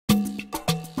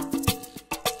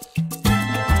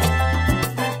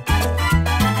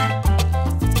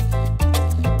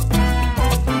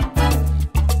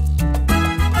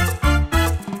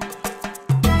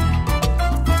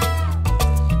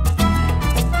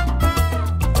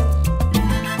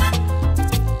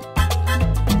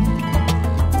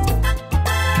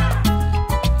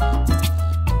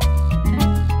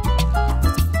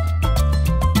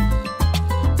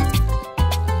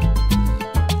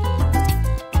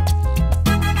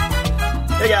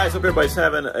Hey guys, hope everybody's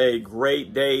having a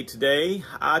great day today.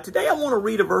 Today I want to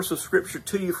read a verse of scripture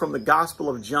to you from the Gospel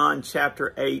of John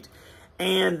chapter 8.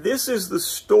 And this is the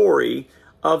story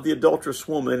of the adulterous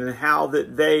woman and how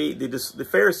that the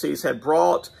Pharisees had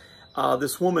brought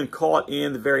this woman caught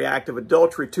in the very act of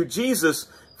adultery to Jesus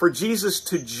for Jesus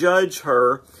to judge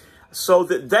her so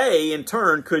that they in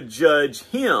turn could judge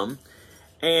him.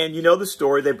 And you know the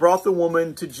story. They brought the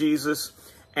woman to Jesus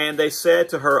and they said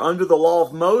to her, under the law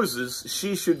of Moses,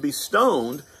 she should be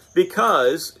stoned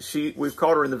because we've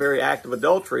caught her in the very act of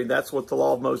adultery. That's what the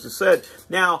law of Moses said.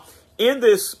 Now, in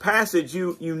this passage,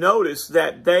 you notice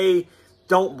that they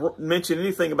don't mention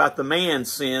anything about the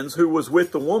man's sins who was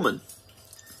with the woman.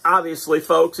 Obviously,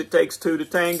 folks, it takes two to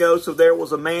tango, so there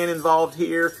was a man involved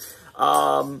here.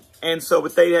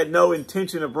 But they had no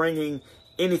intention of bringing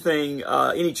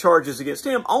any charges against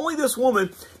him. Only this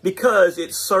woman, because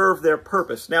it served their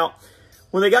purpose. Now,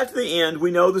 when they got to the end, we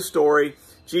know the story.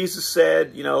 Jesus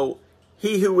said, you know,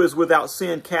 he who is without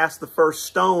sin cast the first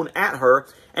stone at her,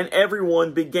 and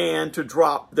everyone began to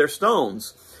drop their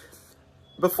stones.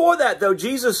 Before that, though,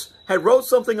 Jesus had wrote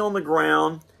something on the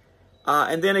ground,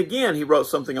 and then again he wrote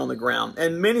something on the ground.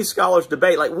 And many scholars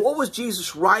debate, like, what was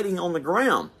Jesus writing on the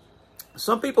ground?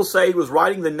 Some people say he was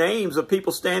writing the names of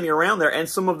people standing around there and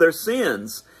some of their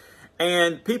sins.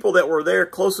 And people that were there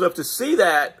close enough to see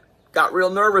that got real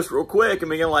nervous real quick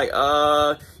and began like,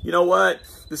 you know what?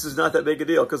 This is not that big a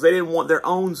deal, because they didn't want their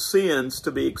own sins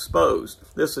to be exposed.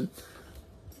 Listen,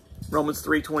 Romans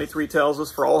 3:23 tells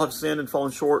us, for all have sinned and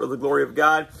fallen short of the glory of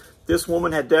God. This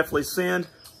woman had definitely sinned.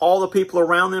 All the people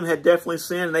around them had definitely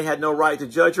sinned, and they had no right to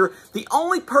judge her. The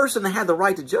only person that had the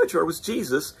right to judge her was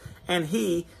Jesus, and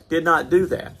he did not do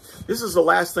that. This is the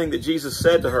last thing that Jesus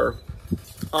said to her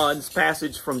in this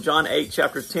passage from John 8,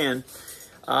 chapter 10.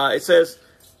 It says,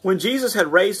 when Jesus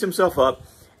had raised himself up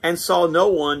and saw no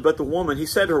one but the woman, he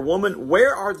said to her, woman,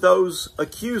 where are those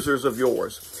accusers of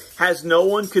yours? Has no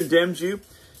one condemned you?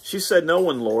 She said, no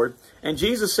one, Lord. And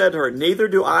Jesus said to her, neither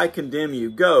do I condemn you.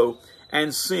 Go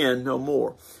and sin no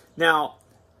more. Now,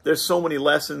 there's so many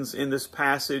lessons in this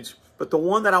passage, but the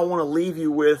one that I want to leave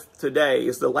you with today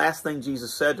is the last thing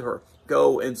Jesus said to her,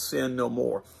 go and sin no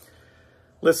more.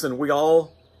 Listen, we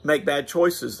all make bad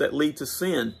choices that lead to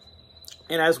sin.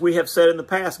 And as we have said in the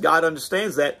past, God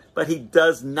understands that, but he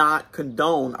does not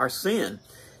condone our sin.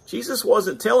 Jesus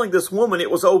wasn't telling this woman it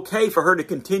was okay for her to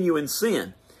continue in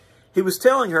sin. He was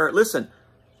telling her, listen,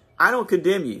 I don't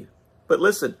condemn you, but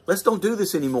listen, let's don't do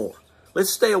this anymore. Let's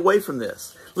stay away from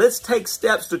this. Let's take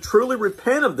steps to truly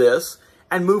repent of this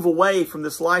and move away from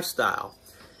this lifestyle.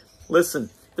 Listen,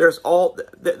 there's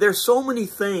so many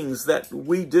things that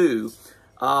we do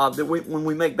when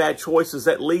we make bad choices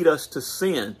that lead us to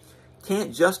sin.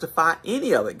 Can't justify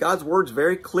any of it. God's word's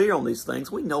very clear on these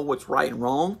things. We know what's right and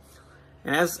wrong.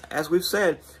 And as we've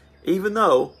said, even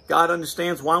though God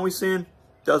understands why we sin,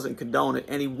 doesn't condone it.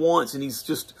 And he wants, and he's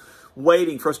just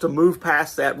waiting for us to move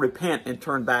past that, repent, and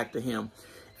turn back to him.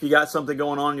 If you got something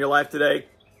going on in your life today,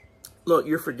 look,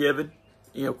 you're forgiven.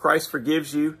 You know, Christ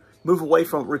forgives you. Move away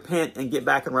from it, repent, and get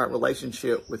back in the right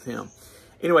relationship with him.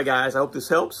 Anyway, guys, I hope this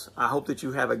helps. I hope that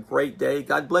you have a great day.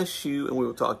 God bless you, and we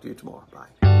will talk to you tomorrow.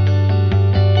 Bye.